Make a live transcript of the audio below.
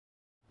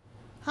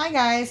Hi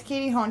guys,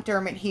 Katie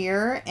Hauntdermotts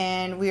here,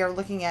 and we are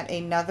looking at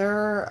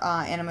another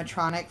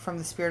animatronic from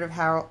the Spirit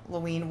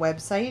Halloween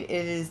website. It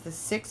is the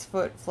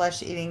 6-foot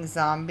flesh-eating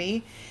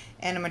zombie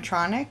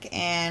animatronic,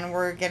 and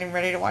we're getting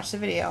ready to watch the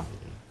video.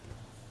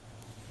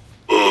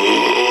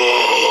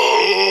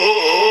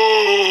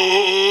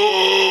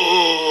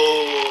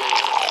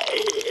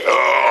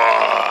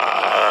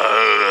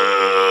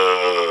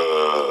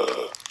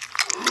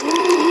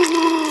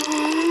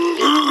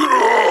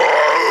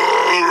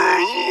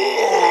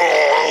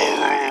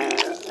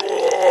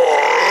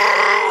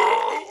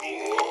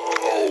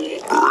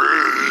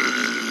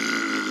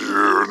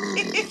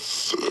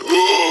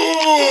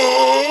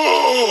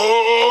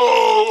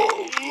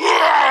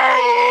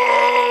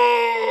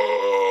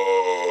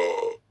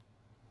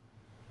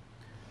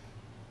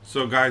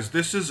 So guys,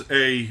 this is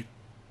a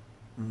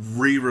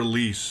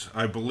re-release,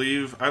 I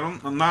believe.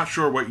 I'm not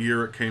sure what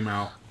year it came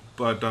out,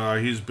 but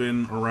he's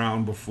been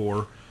around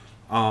before.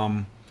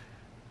 I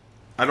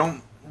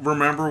don't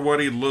remember what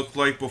he looked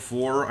like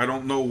before. I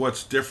don't know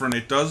what's different.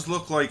 It does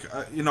look like,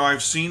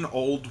 I've seen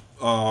old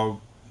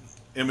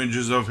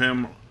images of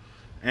him,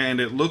 and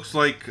it looks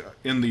like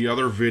in the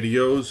other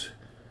videos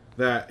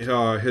that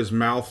his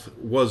mouth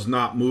was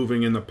not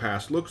moving in the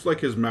past. Looks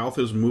like his mouth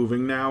is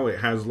moving now. It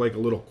has like a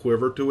little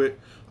quiver to it.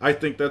 I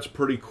think that's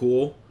pretty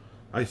cool.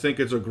 I think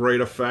it's a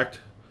great effect.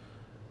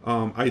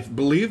 I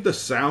believe the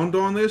sound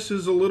on this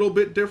is a little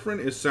bit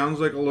different. It sounds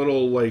like a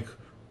little like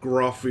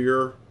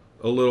gruffier,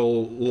 a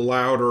little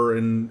louder,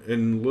 and a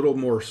little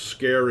more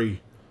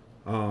scary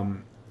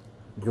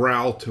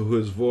growl to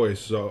his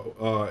voice.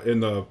 So in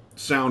the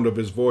sound of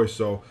his voice.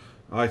 So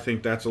I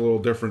think that's a little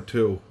different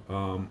too.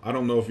 I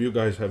don't know if you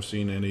guys have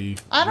seen any.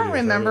 I don't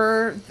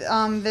remember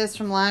this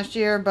from last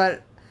year,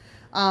 but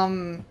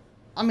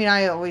I mean,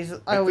 I always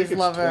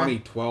love it.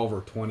 2012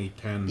 or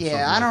 2010.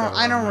 Yeah,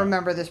 I don't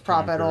remember this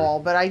prop at all,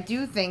 but I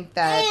do think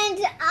that.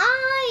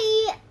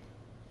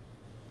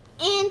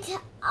 And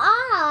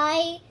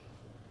I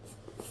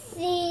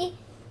see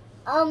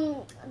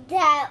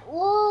that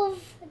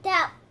wolf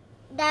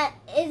that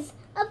is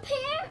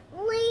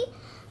apparently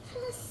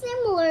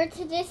similar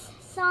to this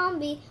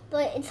zombie,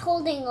 but it's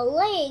holding a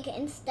leg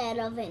instead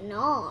of an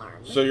arm.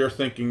 So you're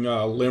thinking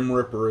Limb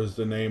Ripper is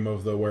the name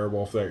of the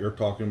werewolf that you're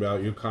talking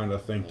about. You kind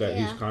of think that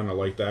he's kind of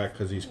like that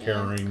because he's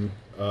carrying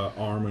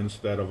arm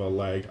instead of a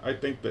leg. I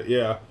think that,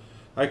 yeah,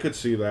 I could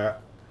see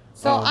that.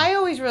 So I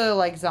always really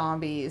like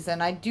zombies,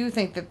 and I do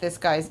think that this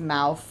guy's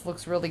mouth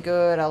looks really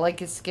good. I like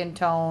his skin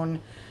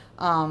tone.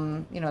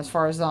 As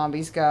far as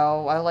zombies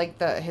go, I like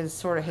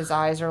his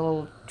eyes are a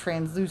little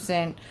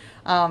translucent.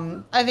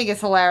 I think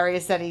it's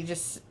hilarious that he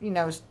just,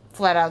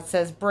 flat out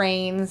says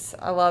brains.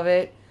 I love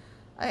it.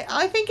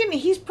 I think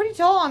he's pretty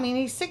tall. I mean,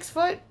 he's 6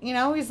 foot,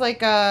 he's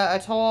like a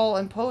tall,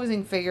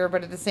 imposing figure,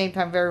 but at the same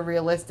time, very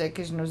realistic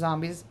because,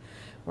 zombies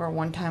were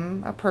one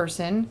time a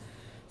person.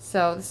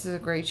 So this is a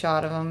great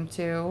shot of him,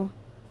 too.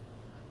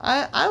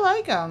 I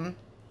like him.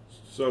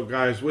 So,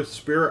 guys, with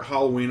Spirit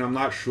Halloween, I'm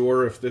not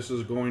sure if this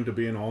is going to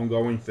be an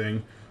ongoing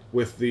thing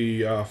with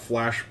the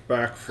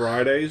Flashback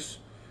Fridays.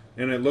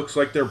 And it looks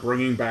like they're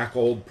bringing back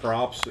old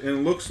props. And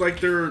it looks like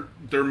they're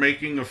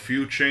making a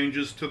few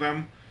changes to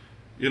them.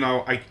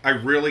 I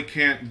really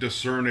can't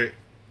discern it,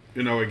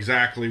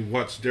 exactly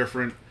what's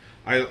different.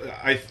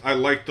 I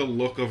like the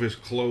look of his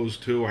clothes,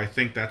 too. I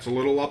think that's a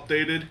little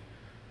updated.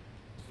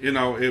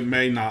 It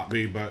may not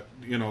be, but,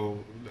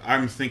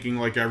 I'm thinking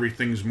like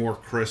everything's more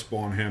crisp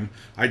on him.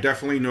 I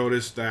definitely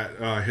noticed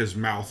that his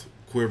mouth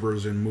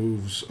quivers and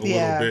moves a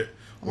little bit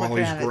while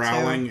he's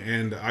growling,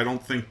 and I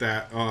don't think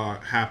that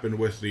happened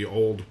with the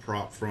old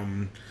prop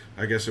from,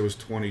 I guess it was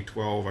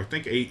 2012. I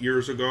think 8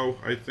 years ago,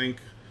 I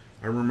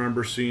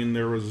remember seeing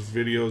there was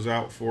videos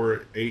out for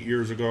it 8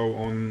 years ago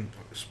on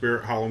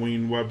Spirit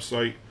Halloween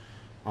website.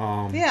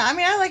 Yeah, I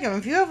mean, I like him.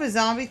 If you have a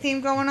zombie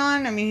theme going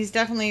on, I mean, he's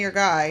definitely your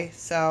guy,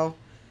 so.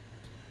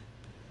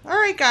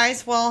 Alright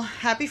guys, well,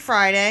 happy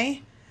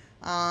Friday.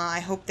 I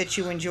hope that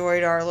you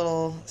enjoyed our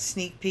little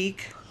sneak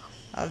peek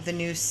of the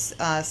new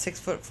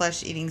 6-foot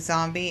flesh-eating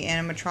zombie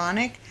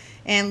animatronic.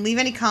 And leave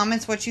any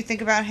comments what you think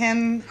about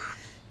him.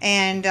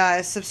 And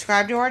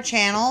subscribe to our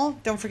channel.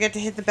 Don't forget to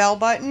hit the bell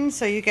button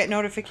so you get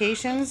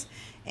notifications.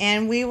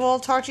 And we will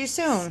talk to you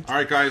soon.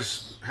 Alright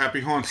guys,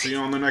 happy haunts. See you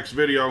on the next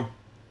video.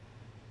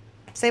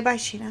 Say bye,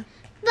 Sheena.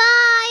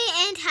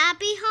 Bye and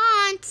happy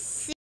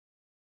haunts.